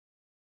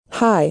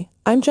Hi,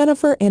 I'm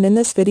Jennifer, and in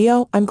this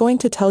video I'm going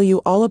to tell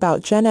you all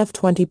about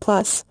GenF20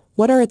 Plus,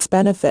 what are its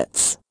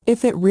benefits,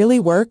 if it really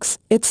works,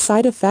 its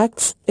side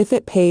effects, if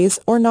it pays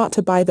or not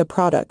to buy the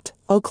product.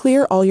 I'll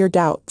clear all your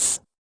doubts.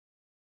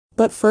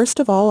 But first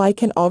of all, I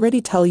can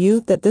already tell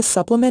you that this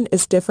supplement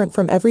is different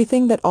from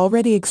everything that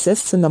already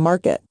exists in the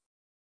market.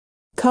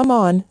 Come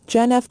on,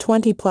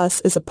 GenF20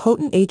 Plus is a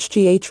potent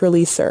HGH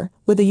releaser,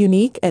 with a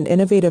unique and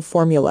innovative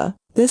formula.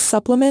 This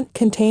supplement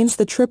contains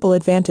the triple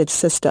advantage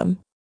system.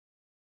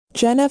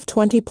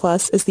 GenF20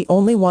 Plus is the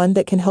only one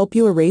that can help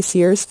you erase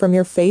years from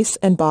your face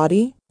and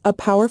body, a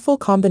powerful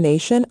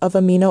combination of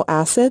amino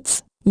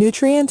acids,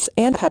 nutrients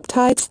and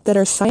peptides that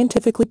are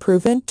scientifically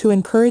proven to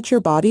encourage your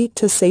body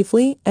to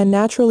safely and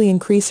naturally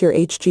increase your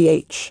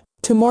HGH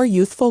to more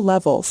youthful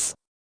levels.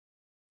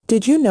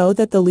 Did you know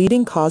that the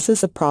leading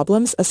causes of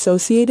problems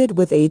associated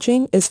with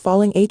aging is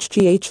falling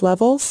HGH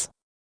levels?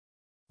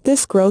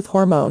 This growth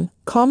hormone,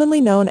 commonly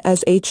known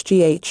as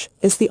HGH,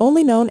 is the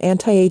only known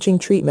anti-aging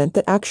treatment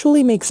that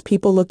actually makes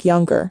people look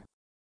younger.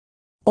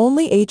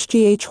 Only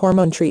HGH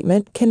hormone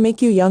treatment can make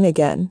you young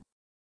again.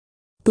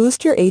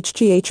 Boost your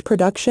HGH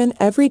production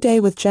every day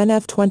with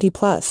GenF20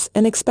 Plus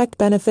and expect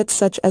benefits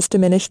such as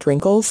diminished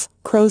wrinkles,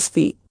 crow's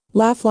feet,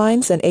 laugh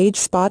lines and age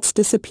spots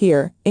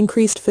disappear,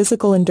 increased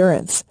physical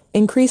endurance,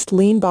 increased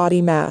lean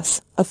body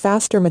mass, a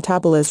faster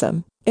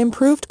metabolism,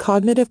 improved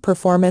cognitive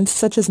performance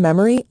such as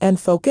memory and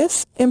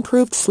focus,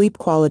 improved sleep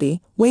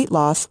quality, weight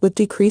loss with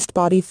decreased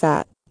body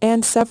fat,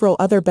 and several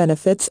other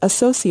benefits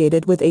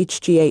associated with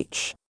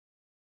HGH.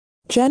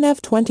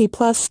 GenF20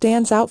 Plus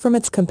stands out from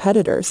its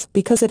competitors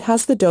because it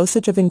has the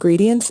dosage of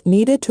ingredients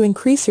needed to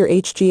increase your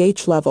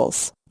HGH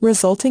levels,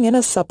 resulting in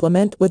a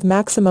supplement with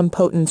maximum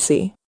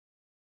potency.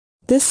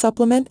 This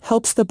supplement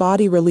helps the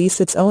body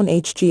release its own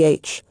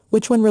HGH,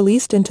 which when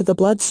released into the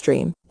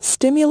bloodstream,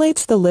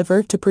 stimulates the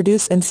liver to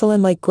produce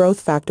insulin like growth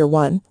factor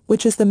 1,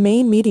 which is the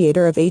main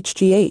mediator of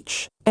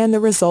HGH, and the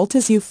result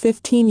is you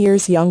 15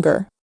 years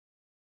younger.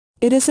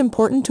 It is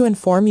important to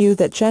inform you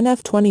that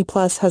GenF20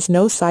 Plus has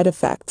no side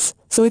effects,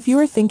 so if you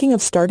are thinking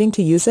of starting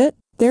to use it,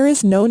 there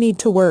is no need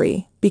to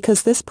worry,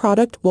 because this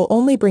product will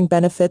only bring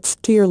benefits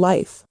to your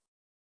life.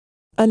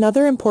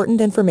 Another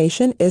important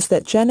information is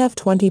that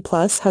GenF20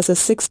 Plus has a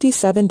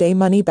 67-day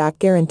money-back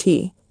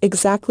guarantee.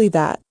 Exactly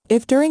that.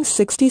 If during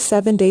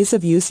 67 days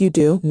of use you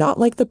do not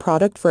like the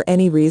product for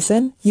any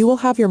reason, you will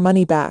have your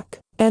money back.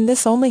 And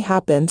this only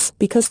happens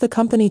because the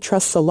company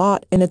trusts a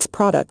lot in its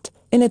product,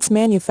 in its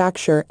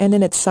manufacture and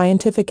in its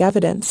scientific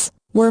evidence.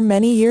 Were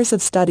many years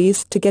of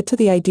studies to get to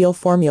the ideal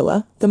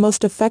formula, the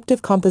most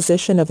effective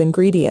composition of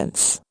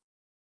ingredients.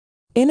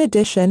 In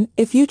addition,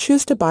 if you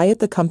choose to buy it,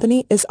 the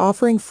company is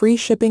offering free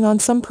shipping on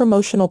some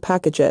promotional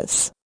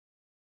packages.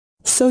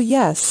 So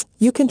yes,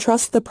 you can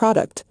trust the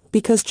product,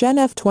 because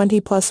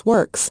GenF20 Plus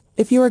works.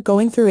 If you are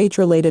going through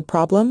age-related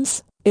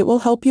problems, it will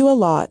help you a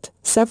lot.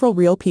 Several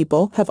real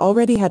people have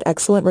already had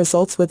excellent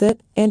results with it,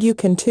 and you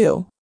can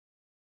too.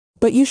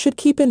 But you should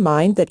keep in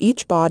mind that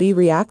each body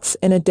reacts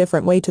in a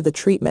different way to the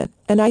treatment,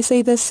 and I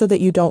say this so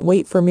that you don't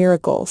wait for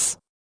miracles.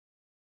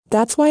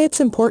 That's why it's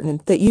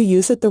important that you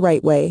use it the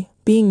right way,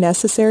 being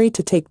necessary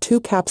to take 2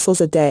 capsules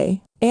a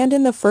day, and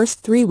in the first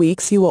 3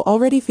 weeks you will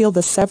already feel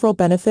the several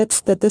benefits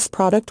that this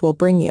product will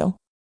bring you.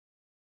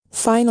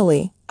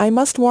 Finally, I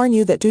must warn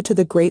you that due to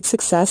the great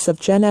success of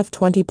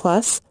GenF20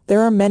 Plus, there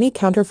are many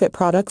counterfeit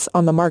products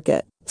on the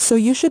market. So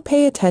you should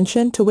pay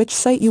attention to which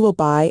site you will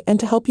buy, and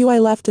to help you I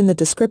left in the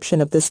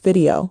description of this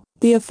video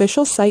the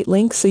official site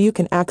link so you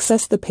can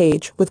access the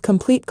page with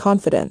complete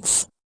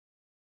confidence.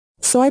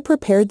 So I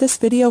prepared this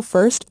video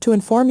first to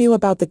inform you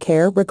about the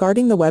care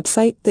regarding the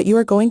website that you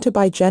are going to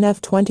buy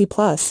GenF20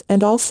 Plus,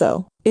 and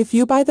also, if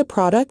you buy the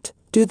product,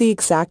 do the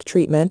exact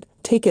treatment,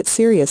 take it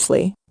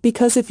seriously,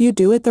 because if you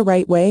do it the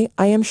right way,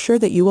 I am sure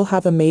that you will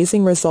have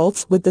amazing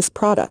results with this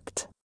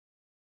product.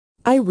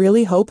 I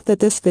really hope that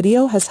this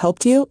video has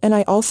helped you, and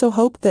I also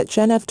hope that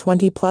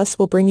GenF20 Plus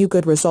will bring you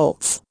good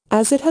results,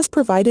 as it has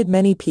provided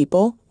many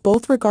people,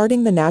 both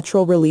regarding the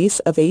natural release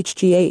of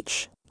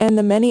HGH, and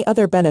the many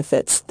other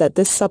benefits that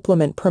this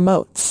supplement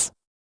promotes.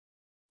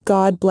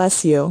 God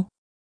bless you.